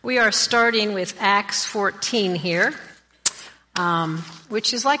We are starting with Acts 14 here,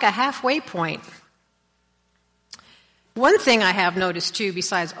 which is like a halfway point. One thing I have noticed too,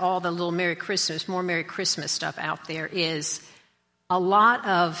 besides all the little more Merry Christmas stuff out there, is a lot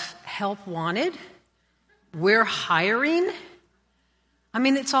of help wanted. We're hiring. I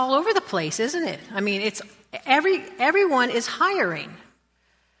mean, it's all over the place, isn't it? I mean, it's everyone is hiring.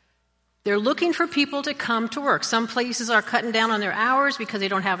 They're looking for people to come to work. Some places are cutting down on their hours because they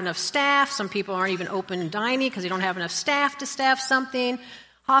don't have enough staff. Some people aren't even open dining because they don't have enough staff to staff something.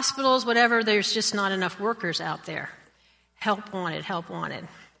 Hospitals, whatever, there's just not enough workers out there. Help wanted, help wanted.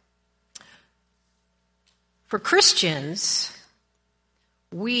 For Christians,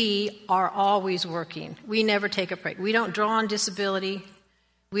 we are always working. We never take a break. We don't draw on disability.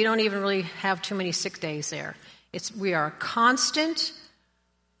 We don't even really have too many sick days there. We are constant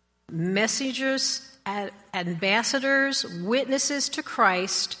messengers, ambassadors, witnesses to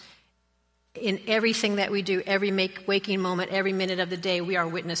Christ in everything that we do, every waking moment, every minute of the day. We are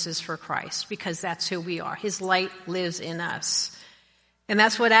witnesses for Christ because that's who we are. His light lives in us. And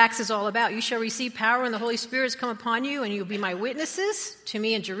that's what Acts is all about. You shall receive power when the Holy Spirit has come upon you, and you'll be my witnesses to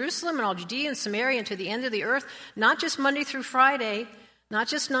me in Jerusalem and all Judea and Samaria and to the end of the earth, not just Monday through Friday, not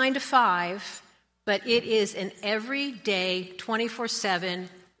just 9 to 5, but it is an everyday, 24/7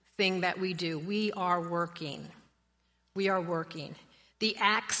 thing that we do. We are working. We are working. The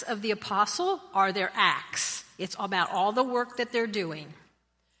acts of the apostle are their acts. It's about all the work that they're doing.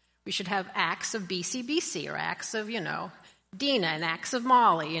 We should have acts of BCBC or acts of, Dina and acts of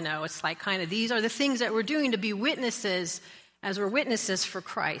Molly. It's like kind of these are the things that we're doing to be witnesses as we're witnesses for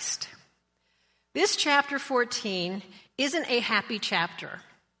Christ. This chapter 14 isn't a happy chapter,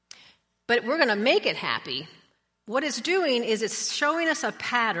 but we're going to make it happy. What it's doing is it's showing us a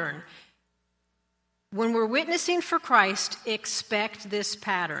pattern. When we're witnessing for Christ, expect this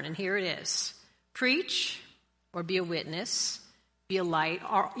pattern. And here it is. Preach or be a witness, be a light.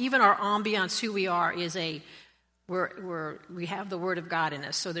 Even our ambiance, who we are, is we have the Word of God in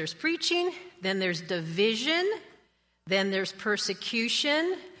us. So there's preaching, then there's division, then there's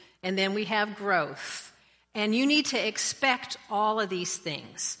persecution, and then we have growth. And you need to expect all of these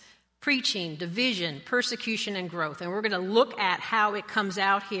things. Preaching, division, persecution, and growth. And we're going to look at how it comes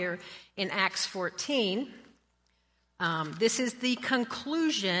out here in Acts 14. This is the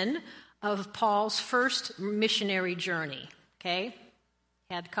conclusion of Paul's first missionary journey. Okay?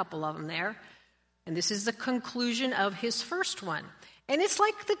 Had a couple of them there. And this is the conclusion of his first one. And it's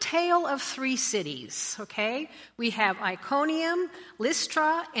like the tale of three cities, okay? We have Iconium,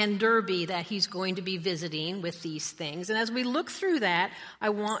 Lystra, and Derbe that he's going to be visiting with these things. And as we look through that, I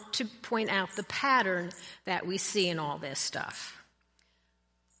want to point out the pattern that we see in all this stuff.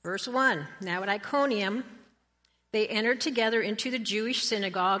 Verse 1, now at Iconium, they entered together into the Jewish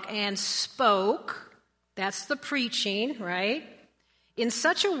synagogue and spoke, that's the preaching, right? In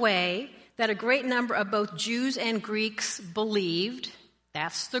such a way that a great number of both Jews and Greeks believed.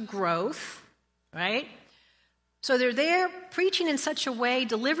 That's the growth, right? So they're there preaching in such a way,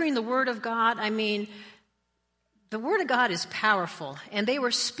 delivering the Word of God. I mean, the Word of God is powerful. And they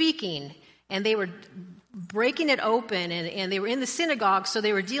were speaking, and they were breaking it open, and they were in the synagogue, so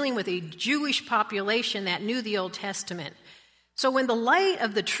they were dealing with a Jewish population that knew the Old Testament. So when the light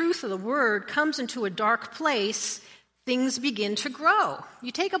of the truth of the Word comes into a dark place, things begin to grow.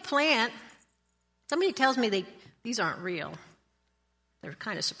 You take a plant, somebody tells me these aren't real. They're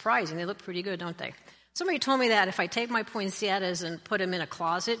kind of surprising. They look pretty good, don't they? Somebody told me that if I take my poinsettias and put them in a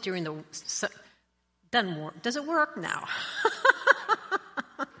closet doesn't work. Does it work? No.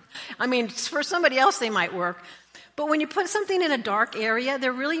 I mean, for somebody else they might work. But when you put something in a dark area,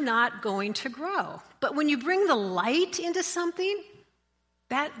 they're really not going to grow. But when you bring the light into something,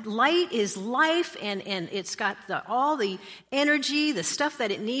 that light is life, and it's got all the energy, the stuff that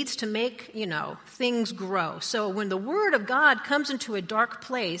it needs to make, things grow. So when the Word of God comes into a dark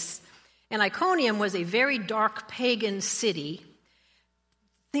place, and Iconium was a very dark pagan city,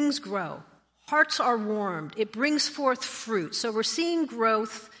 things grow. Hearts are warmed. It brings forth fruit. So we're seeing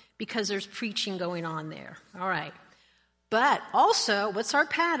growth because there's preaching going on there. All right. But also, what's our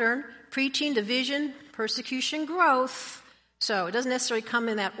pattern? Preaching, division, persecution, growth. So it doesn't necessarily come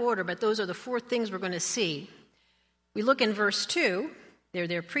in that order, but those are the four things we're going to see. We look in verse 2. They're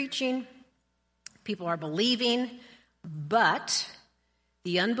there preaching. People are believing. But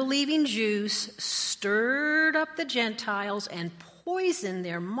the unbelieving Jews stirred up the Gentiles and poisoned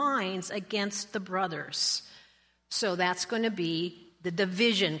their minds against the brothers. So that's going to be the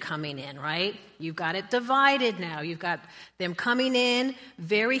division coming in, right? You've got it divided now. You've got them coming in,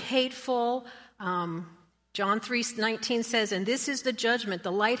 very hateful, John 3:19 says, "And this is the judgment.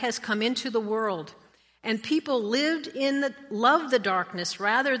 The light has come into the world, and people loved the darkness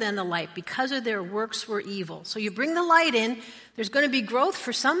rather than the light because of their works were evil." So you bring the light in, there's going to be growth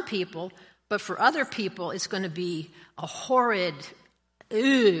for some people, but for other people it's going to be a horrid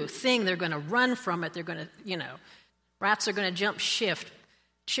thing. They're going to run from it. They're going to, rats are going to jump ship,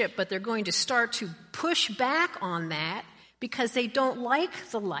 but they're going to start to push back on that because they don't like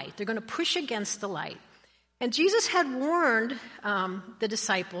the light. They're going to push against the light. And Jesus had warned the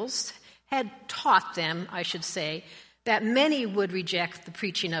disciples, had taught them, I should say, that many would reject the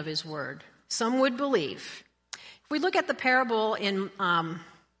preaching of his word. Some would believe. If we look at the parable in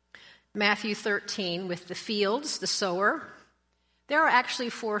Matthew 13 with the fields, the sower, there are actually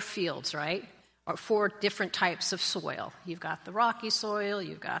 4 fields, right? Or 4 different types of soil. You've got the rocky soil,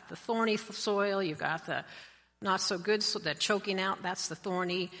 you've got the thorny soil, you've got the not so good, so the choking out, that's the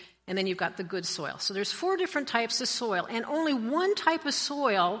thorny, and then you've got the good soil. So there's 4 different types of soil, and only one type of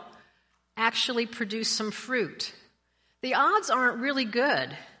soil actually produce some fruit. The odds aren't really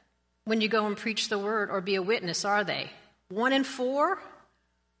good when you go and preach the word or be a witness, are they? 1 in 4?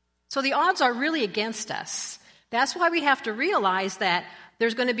 So the odds are really against us. That's why we have to realize that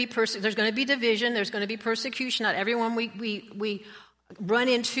there's going to be there's going to be division, there's going to be persecution. Not everyone we run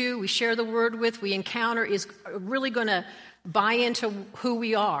into, we share the word with, we encounter is really going to buy into who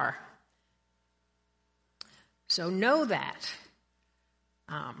we are. So know that.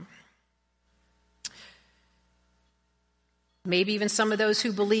 Maybe even some of those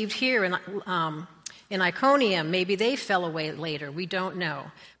who believed here in Iconium, maybe they fell away later. We don't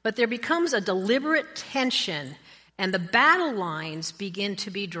know. But there becomes a deliberate tension, and the battle lines begin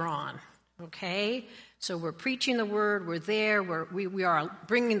to be drawn. Okay? So we're preaching the word, we're there, we are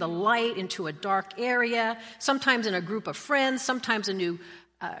bringing the light into a dark area, sometimes in a group of friends, sometimes a new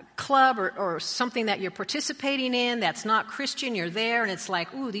club or something that you're participating in that's not Christian. You're there, and it's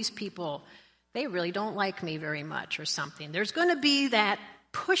like, ooh, these people, they really don't like me very much or something. There's going to be that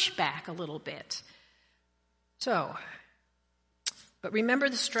pushback a little bit. So, but remember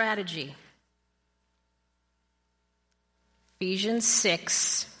the strategy. Ephesians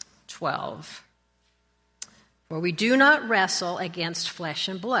 6:12. For we do not wrestle against flesh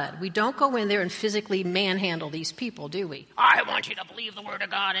and blood. We don't go in there and physically manhandle these people, do we? I want you to believe the word of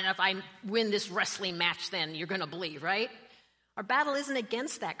God, and if I win this wrestling match, then you're going to believe, right? Our battle isn't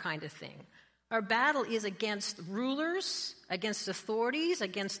against that kind of thing. Our battle is against rulers, against authorities,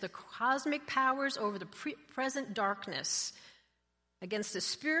 against the cosmic powers over the present darkness, against the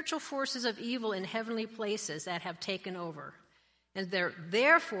spiritual forces of evil in heavenly places that have taken over. And they're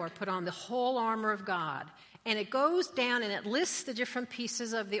therefore put on the whole armor of God. And it goes down and it lists the different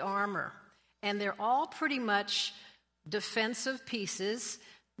pieces of the armor. And they're all pretty much defensive pieces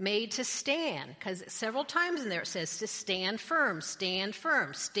made to stand. Because several times in there it says to stand firm, stand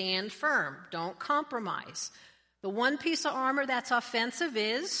firm, stand firm. Don't compromise. The one piece of armor that's offensive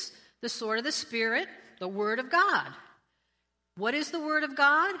is the sword of the Spirit, the Word of God. What is the Word of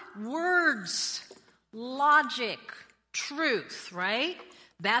God? Words, logic, truth, right?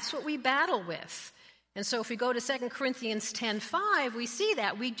 That's what we battle with. And so if we go to 2 Corinthians 10:5, we see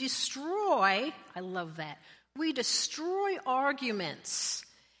that. We destroy, I love that, we destroy arguments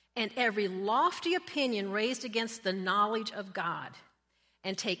and every lofty opinion raised against the knowledge of God,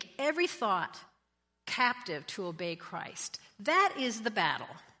 and take every thought captive to obey Christ. That is the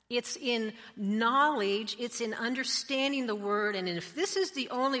battle. It's in knowledge, it's in understanding the word, and if this is the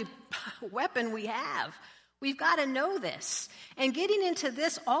only weapon we have, we've got to know this. And getting into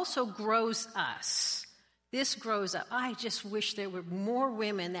this also grows us. This grows up. I just wish there were more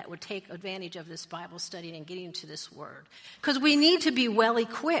women that would take advantage of this Bible study and getting into this word. Because we need to be well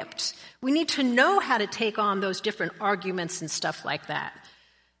equipped. We need to know how to take on those different arguments and stuff like that.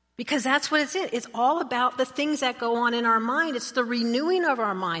 Because that's what it's in. It's all about the things that go on in our mind. It's the renewing of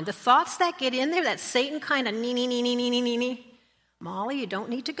our mind. The thoughts that get in there, that Satan kind of Molly, you don't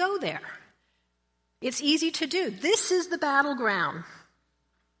need to go there. It's easy to do. This is the battleground.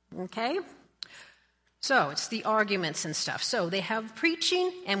 Okay? So it's the arguments and stuff. So they have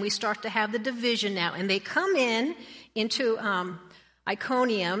preaching, and we start to have the division now. And they come into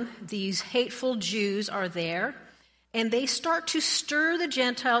Iconium. These hateful Jews are there. And they start to stir the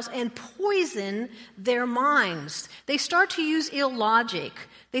Gentiles and poison their minds. They start to use illogic.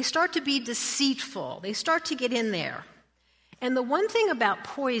 They start to be deceitful. They start to get in there. And the one thing about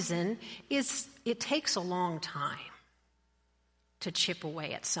poison is it takes a long time to chip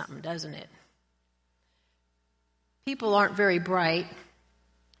away at something, doesn't it? People aren't very bright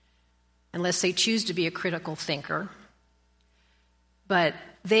unless they choose to be a critical thinker. But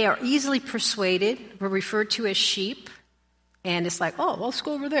they are easily persuaded. We're referred to as sheep. And it's like, oh, let's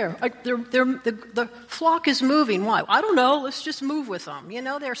go over there. The flock is moving. Why? I don't know. Let's just move with them.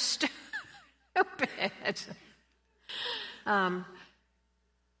 They're stupid.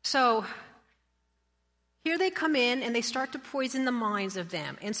 So here they come in and they start to poison the minds of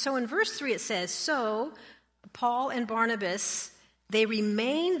them. And so in verse 3 it says, so Paul and Barnabas, they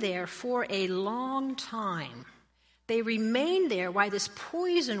remained there for a long time. They remained there while this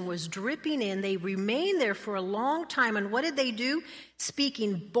poison was dripping in. They remained there for a long time. And what did they do?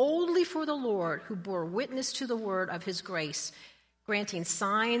 Speaking boldly for the Lord, who bore witness to the word of his grace, granting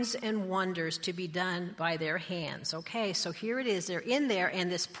signs and wonders to be done by their hands. Okay, so here it is. They're in there,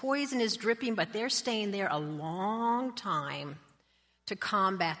 and this poison is dripping, but they're staying there a long time to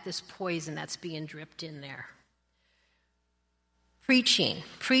combat this poison that's being dripped in there.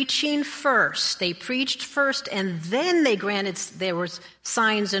 Preaching first. They preached first, and then there was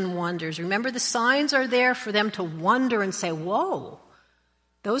signs and wonders. Remember, the signs are there for them to wonder and say, whoa,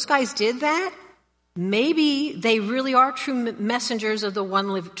 those guys did that? Maybe they really are true messengers of the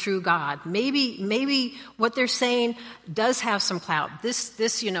one true God. Maybe what they're saying does have some clout.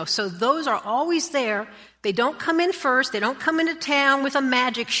 So those are always there. They don't come in first. They don't come into town with a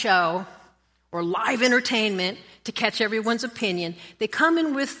magic show or live entertainment to catch everyone's opinion. They come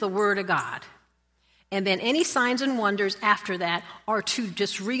in with the Word of God. And then any signs and wonders after that are to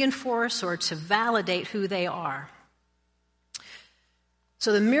just reinforce or to validate who they are.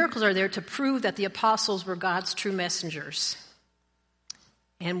 So the miracles are there to prove that the apostles were God's true messengers.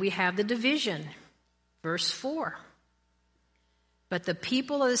 And we have the division. Verse 4. But the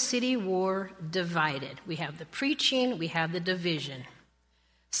people of the city were divided. We have the preaching, we have the division.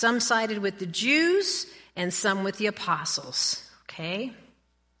 Some sided with the Jews and some with the apostles. Okay?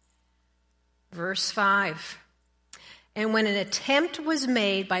 Verse 5. And when an attempt was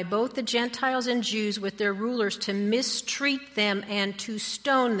made by both the Gentiles and Jews with their rulers to mistreat them and to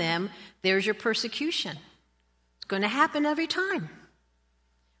stone them, there's your persecution. It's going to happen every time.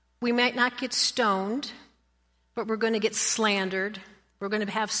 We might not get stoned, but we're going to get slandered. We're going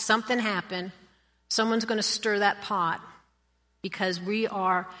to have something happen. Someone's going to stir that pot because we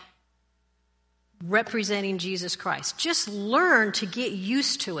are representing Jesus Christ. Just learn to get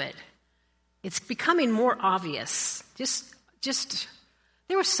used to it. It's becoming more obvious. Just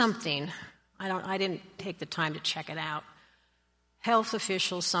there was something. I didn't take the time to check it out. Health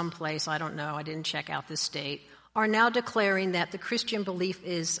officials someplace, I don't know, I didn't check out this state, are now declaring that the Christian belief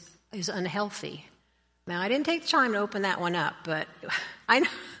is unhealthy. Now, I didn't take the time to open that one up, but I know.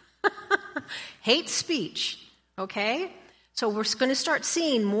 Hate speech, okay? So we're going to start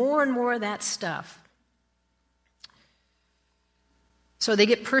seeing more and more of that stuff. So they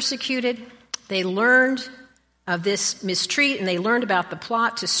get persecuted. They learned of this mistreat, and they learned about the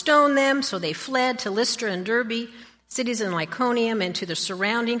plot to stone them, so they fled to Lystra and Derbe, cities in Lycaonium, and to the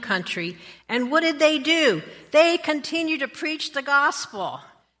surrounding country. And what did they do? They continued to preach the gospel.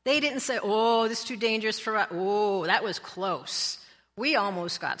 They didn't say, oh, this is too dangerous for us. Oh, that was close. We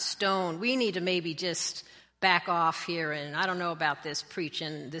almost got stoned. We need to maybe just back off here, and I don't know about this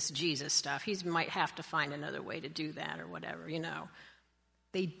preaching this Jesus stuff. He might have to find another way to do that or whatever,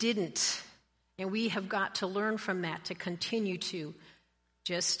 They didn't. And we have got to learn from that to continue to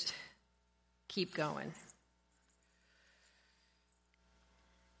just keep going.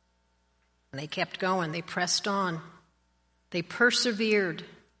 And they kept going. They pressed on. They persevered.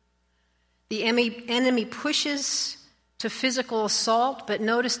 The enemy pushes to physical assault, but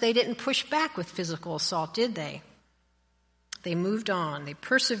notice they didn't push back with physical assault, did they? They moved on. They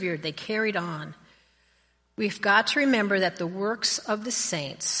persevered. They carried on. We've got to remember that the works of the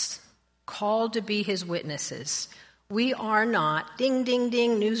saints, called to be his witnesses, we are not, ding, ding,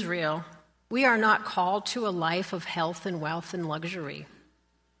 ding, newsreel, we are not called to a life of health and wealth and luxury.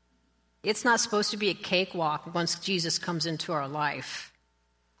 It's not supposed to be a cakewalk once Jesus comes into our life.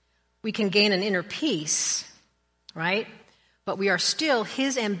 We can gain an inner peace, right? But we are still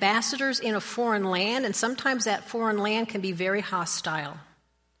his ambassadors in a foreign land, and sometimes that foreign land can be very hostile.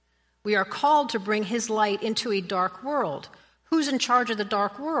 We are called to bring his light into a dark world. Who's in charge of the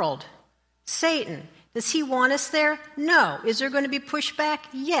dark world? Satan. Does he want us there? No. Is there going to be pushback?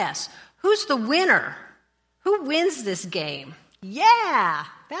 Yes. Who's the winner? Who wins this game? Yeah,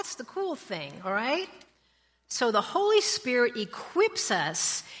 that's the cool thing, all right? So the Holy Spirit equips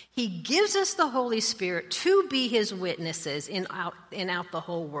us. He gives us the Holy Spirit to be his witnesses in out the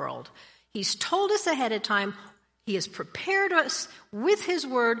whole world. He's told us ahead of time. He has prepared us with his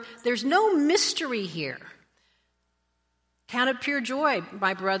word. There's no mystery here. Count it pure joy,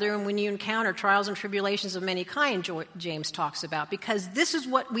 my brethren, when you encounter trials and tribulations of many kinds, James talks about, because this is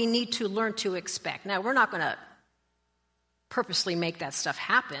what we need to learn to expect. Now, we're not going to purposely make that stuff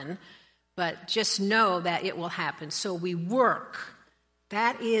happen, but just know that it will happen. So we work.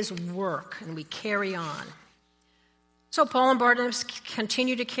 That is work, and we carry on. So Paul and Barnabas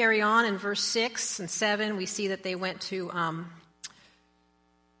continue to carry on. In verse 6 and 7, we see that they went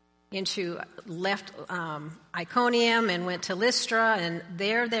left Iconium and went to Lystra, and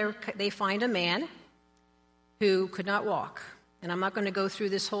there they find a man who could not walk. And I'm not going to go through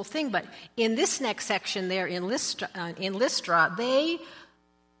this whole thing, but in this next section there in Lystra, they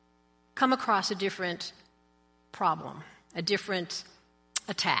come across a different problem, a different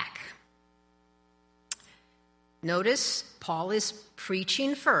attack. Notice Paul is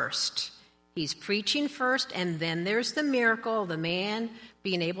preaching first. He's preaching first, and then there's the miracle, the man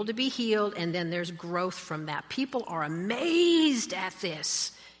being able to be healed, and then there's growth from that. People are amazed at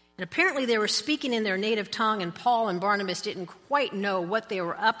this. And apparently they were speaking in their native tongue, and Paul and Barnabas didn't quite know what they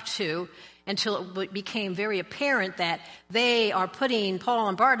were up to until it became very apparent that they are putting Paul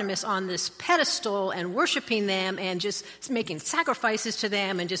and Barnabas on this pedestal and worshiping them and just making sacrifices to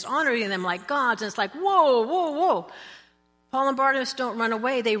them and just honoring them like gods. And it's like, whoa, whoa, whoa. Paul and Barnabas don't run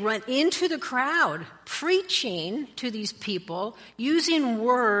away. They run into the crowd, preaching to these people, using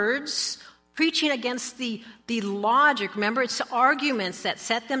words, preaching against the logic. Remember, it's arguments that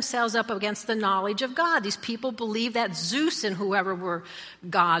set themselves up against the knowledge of God. These people believe that Zeus and whoever were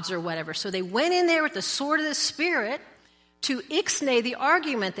gods or whatever. So they went in there with the sword of the Spirit to ixnay the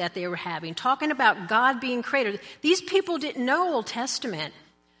argument that they were having, talking about God being creator. These people didn't know Old Testament,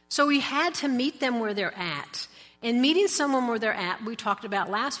 so we had to meet them where they're at. And meeting someone where they're at, we talked about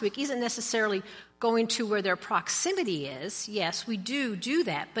last week, isn't necessarily going to where their proximity is. Yes, we do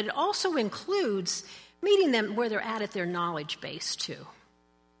that. But it also includes meeting them where they're at their knowledge base, too.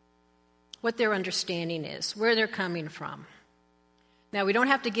 What their understanding is, where they're coming from. Now, we don't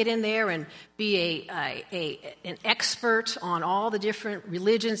have to get in there and be an expert on all the different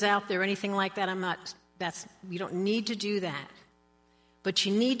religions out there or anything like that. You don't need to do that. But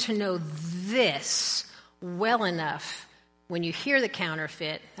you need to know this well enough. When you hear the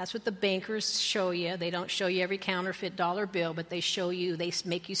counterfeit, that's what the bankers show you. They don't show you every counterfeit dollar bill, but they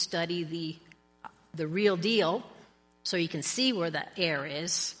make you study the real deal so you can see where the error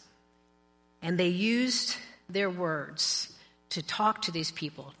is. And they used their words to talk to these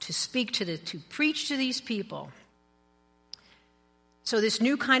people, to preach to these people. So this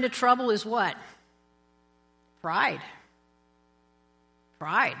new kind of trouble is what? Pride.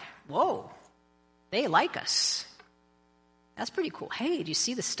 Whoa. They like us. That's pretty cool. Hey, do you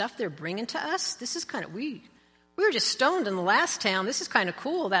see the stuff they're bringing to us? This is kind of, we were just stoned in the last town. This is kind of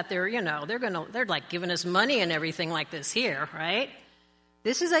cool that they're like giving us money and everything like this here, right?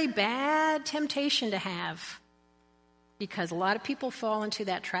 This is a bad temptation to have because a lot of people fall into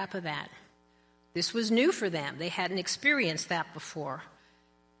that trap of that. This was new for them. They hadn't experienced that before.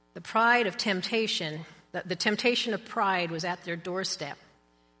 The pride of temptation, the temptation of pride was at their doorstep.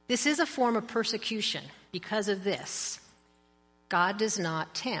 This is a form of persecution because of this. God does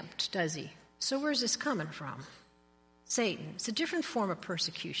not tempt, does he? So where's this coming from? Satan. It's a different form of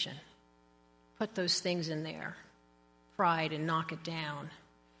persecution. Put those things in there. Pride and knock it down.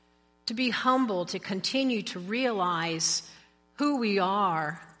 To be humble, to continue to realize who we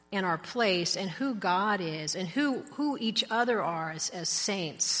are and our place and who God is and who each other are as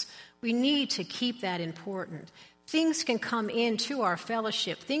saints. We need to keep that important. Things can come into our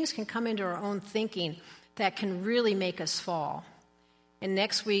fellowship. Things can come into our own thinking that can really make us fall. And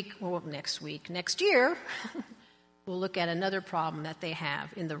next year, we'll look at another problem that they have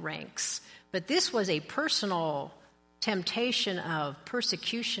in the ranks. But this was a personal temptation of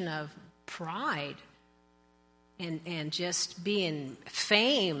persecution of pride and just being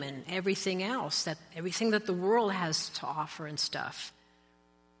fame and everything else, everything that the world has to offer and stuff.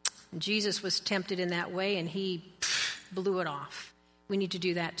 And Jesus was tempted in that way, and he blew it off. We need to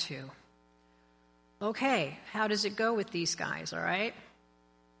do that too. Okay, how does it go with these guys, all right?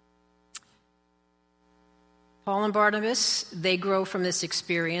 Paul and Barnabas, they grow from this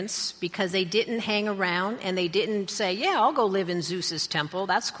experience because they didn't hang around and they didn't say, yeah, I'll go live in Zeus's temple.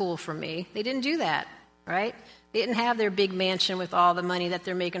 That's cool for me. They didn't do that, right? They didn't have their big mansion with all the money that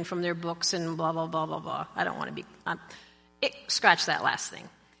they're making from their books and blah, blah, blah, blah, blah. I don't want to be... scratch that last thing.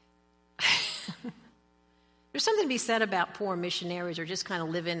 There's something to be said about poor missionaries or just kind of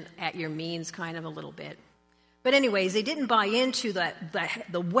living at your means kind of a little bit. But anyways, they didn't buy into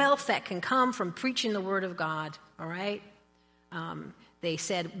the wealth that can come from preaching the Word of God, all right? They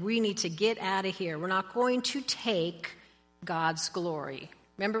said, we need to get out of here. We're not going to take God's glory.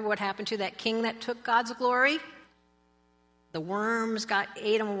 Remember what happened to that king that took God's glory? The worms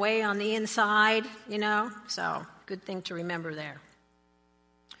ate him away on the inside, So, good thing to remember there.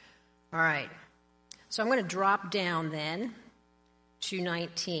 All right. So I'm going to drop down then to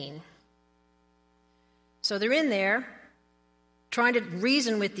 19. So they're in there trying to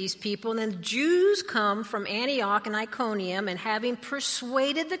reason with these people, and then the Jews come from Antioch and Iconium, and having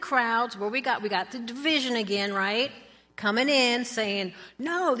persuaded the crowds, we got the division again, right? Coming in saying,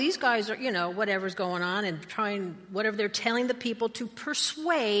 no, these guys are, whatever's going on, and trying whatever they're telling the people to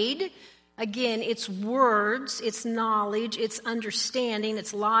persuade. Again, it's words, it's knowledge, it's understanding,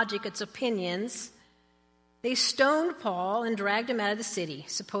 it's logic, it's opinions. They stoned Paul and dragged him out of the city,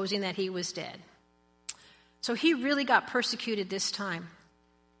 supposing that he was dead. So he really got persecuted this time.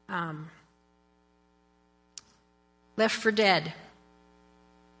 Left for dead.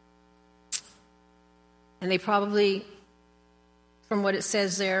 And they probably, from what it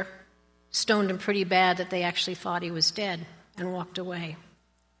says there, stoned him pretty bad that they actually thought he was dead and walked away.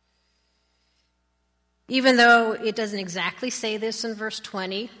 Even though it doesn't exactly say this in verse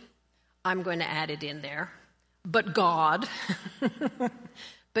 20, I'm going to add it in there. But God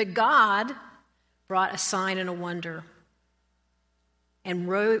brought a sign and a wonder and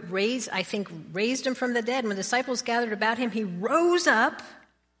raised him from the dead. When the disciples gathered about him, he rose up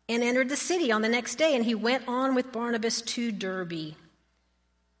and entered the city on the next day, and he went on with Barnabas to Derbe.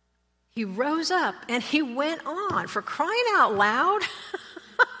 He rose up and he went on. For crying out loud.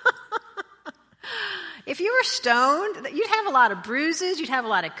 If you were stoned, you'd have a lot of bruises, you'd have a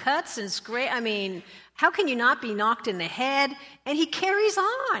lot of cuts and how can you not be knocked in the head? And he carries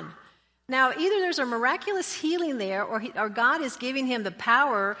on. Now, either there's a miraculous healing there, or God is giving him the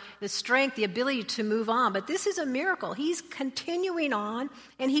power, the strength, the ability to move on. But this is a miracle. He's continuing on,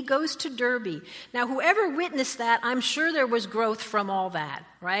 and he goes to Derbe. Now, whoever witnessed that, I'm sure there was growth from all that,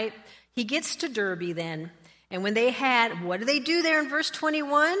 right? He gets to Derbe then, and when they had, what do they do there in verse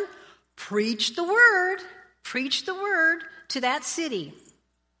 21? Preach the word to that city,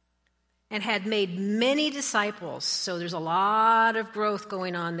 and had made many disciples. So there's a lot of growth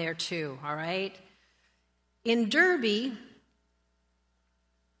going on there too, all right? In Derbe,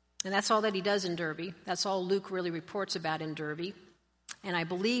 and that's all that he does in Derbe. That's all Luke really reports about in Derbe. And I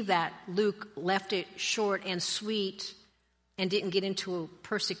believe that Luke left it short and sweet and didn't get into a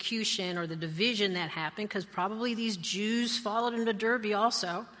persecution or the division that happened, because probably these Jews followed him to Derbe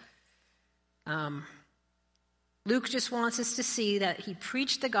also. Luke just wants us to see that he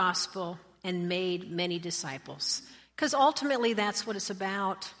preached the gospel and made many disciples. Because ultimately that's what it's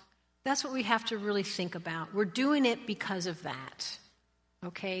about. That's what we have to really think about. We're doing it because of that.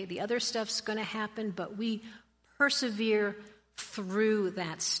 Okay? The other stuff's going to happen, but we persevere through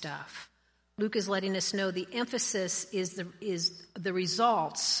that stuff. Luke is letting us know the emphasis is the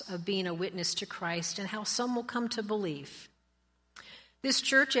results of being a witness to Christ and how some will come to believe. This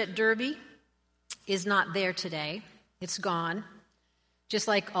church at Derbe is not there today. It's gone. Just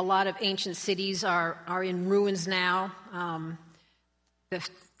like a lot of ancient cities are in ruins now.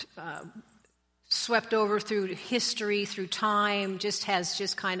 Swept over through history, through time,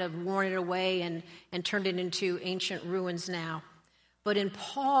 has kind of worn it away and turned it into ancient ruins now. But in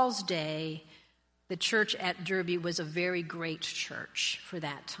Paul's day, the church at Derbe was a very great church for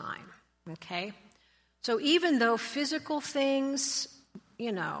that time. Okay? So even though physical things,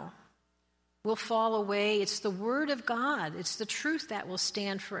 will fall away, it's the word of God. It's the truth that will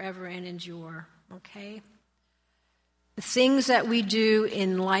stand forever and endure. Okay? The things that we do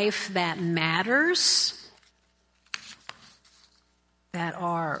in life that matters, that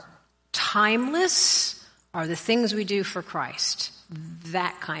are timeless, are the things we do for Christ.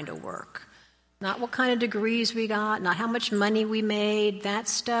 That kind of work. Not what kind of degrees we got, not how much money we made, that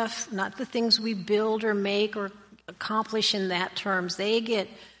stuff, not the things we build or make or accomplish in that terms.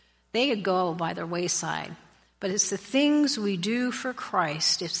 They go by their wayside. But it's the things we do for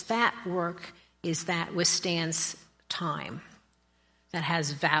Christ, it's that work is that withstands time, that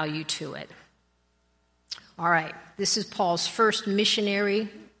has value to it. All right, this is Paul's first missionary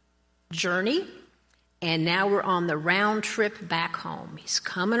journey, and now we're on the round trip back home. He's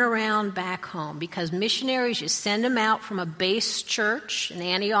coming around back home because missionaries, you send them out from a base church, and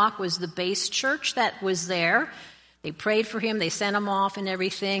Antioch was the base church that was there. They prayed for him, they sent him off and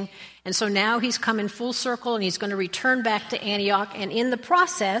everything. And so now he's coming full circle and he's going to return back to Antioch. And in the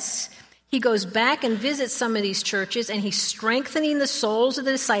process, he goes back and visits some of these churches and he's strengthening the souls of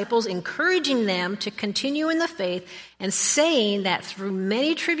the disciples, encouraging them to continue in the faith and saying that through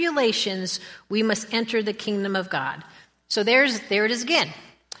many tribulations, we must enter the kingdom of God. So there it is again.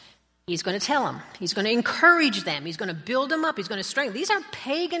 He's going to tell them. He's going to encourage them. He's going to build them up. He's going to strengthen. These are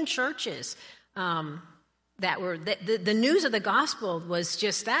pagan churches that were, the news of the gospel was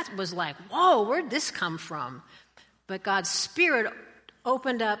just, that was like, whoa, where'd this come from? But God's Spirit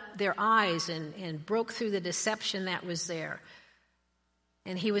opened up their eyes and broke through the deception that was there.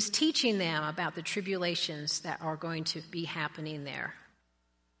 And he was teaching them about the tribulations that are going to be happening there.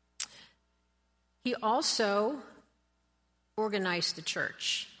 He also organized the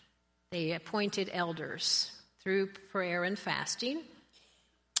church. They appointed elders through prayer and fasting.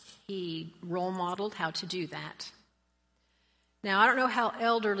 He role modeled how to do that. Now, I don't know how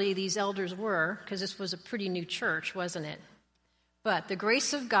elderly these elders were, because this was a pretty new church, wasn't it? But the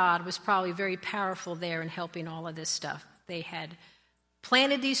grace of God was probably very powerful there in helping all of this stuff. They had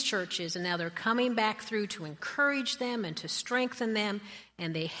planted these churches, and now they're coming back through to encourage them and to strengthen them,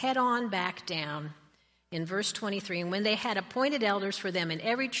 and they head on back down. In verse 23, and when they had appointed elders for them in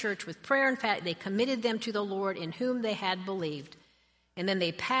every church with prayer and fasting, they committed them to the Lord in whom they had believed. And then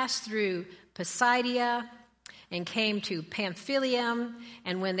they passed through Pisidia and came to Pamphylia.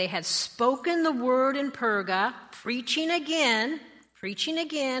 And when they had spoken the word in Perga, preaching again,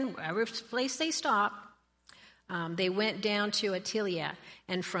 wherever place they stopped, they went down to Attalia.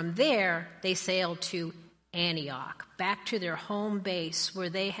 And from there, they sailed to Antioch, back to their home base where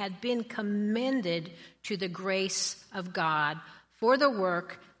they had been commended to the grace of God for the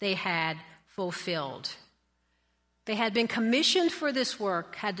work they had fulfilled. They had been commissioned for this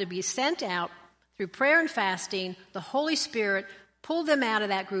work, had to be sent out through prayer and fasting. The Holy Spirit pulled them out of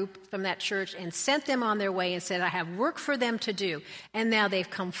that group from that church and sent them on their way and said, I have work for them to do. And now they've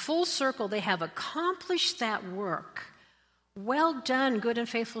come full circle. They have accomplished that work. Well done, good and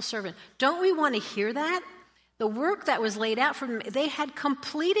faithful servant. Don't we want to hear that? The work that was laid out for them, they had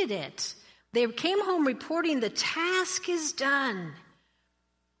completed it. They came home reporting the task is done.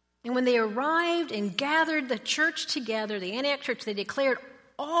 And when they arrived and gathered the church together, the Antioch church, they declared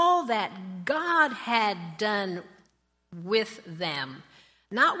all that God had done with them.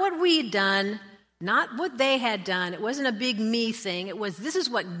 Not what we'd done, not what they had done. It wasn't a big me thing. It was, this is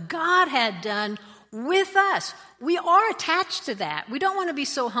what God had done with us. We are attached to that. We don't want to be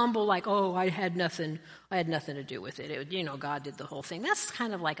so humble like, oh, I had nothing to do with it. God did the whole thing. That's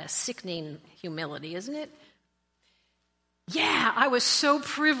kind of like a sickening humility, isn't it? Yeah, I was so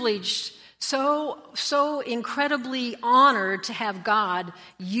privileged, so incredibly honored to have God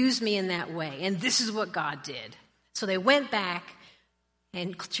use me in that way. And this is what God did. So they went back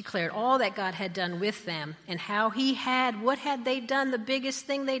and declared all that God had done with them and what had they done? The biggest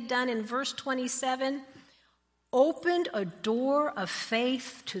thing they'd done in verse 27, opened a door of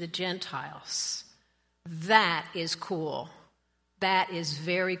faith to the Gentiles. That is cool. That is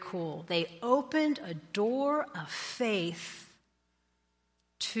very cool. They opened a door of faith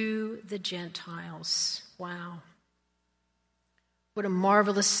to the Gentiles. Wow. What a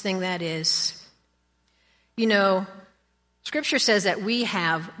marvelous thing that is. Scripture says that we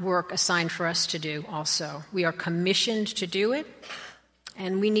have work assigned for us to do also. We are commissioned to do it,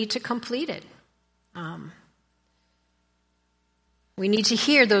 and we need to complete it. We need to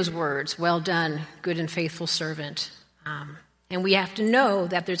hear those words, well done, good and faithful servant. And we have to know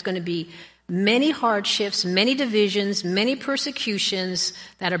that there's going to be many hardships, many divisions, many persecutions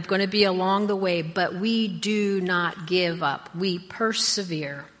that are going to be along the way, but we do not give up. We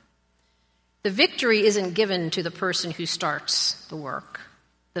persevere. The victory isn't given to the person who starts the work.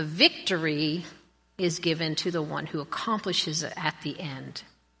 The victory is given to the one who accomplishes it at the end.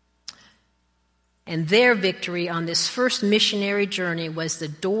 And their victory on this first missionary journey was the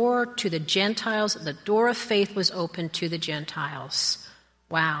door to the Gentiles. The door of faith was opened to the Gentiles.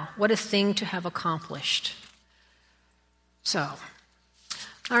 Wow, what a thing to have accomplished. So,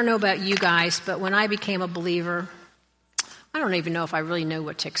 I don't know about you guys, but when I became a believer, I don't even know if I really knew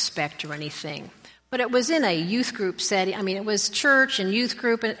what to expect or anything. But it was in a youth group setting. I mean, it was church and youth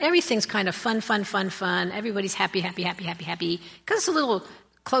group, and everything's kind of fun. Everybody's happy. Because it's a little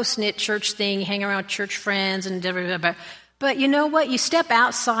close-knit church thing. You hang around church friends and blah, blah, blah. But you know what? You step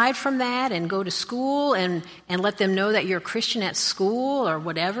outside from that and go to school and let them know that you're a Christian at school or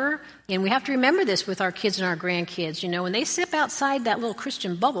whatever. And we have to remember this with our kids and our grandkids. When they step outside that little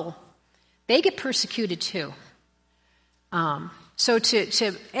Christian bubble, they get persecuted too. So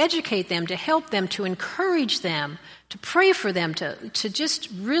to educate them, to help them, to encourage them, to pray for them, to just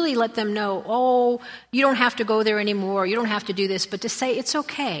really let them know, oh, you don't have to go there anymore, you don't have to do this, but to say, it's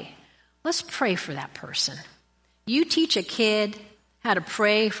okay. Let's pray for that person. You teach a kid how to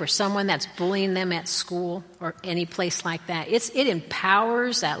pray for someone that's bullying them at school or any place like that. It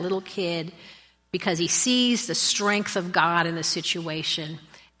empowers that little kid because he sees the strength of God in the situation.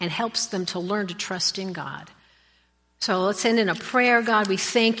 and helps them to learn to trust in God. So let's end in a prayer. God, we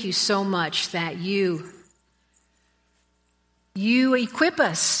thank you so much that you equip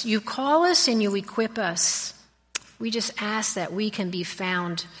us. You call us and you equip us. We just ask that we can be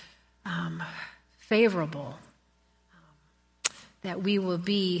found favorable, that we will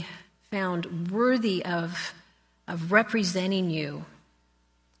be found worthy of representing you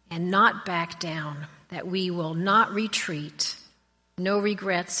and not back down, that we will not retreat, no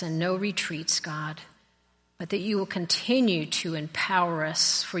regrets and no retreats, God, but that you will continue to empower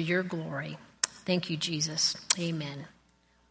us for your glory. Thank you, Jesus. Amen.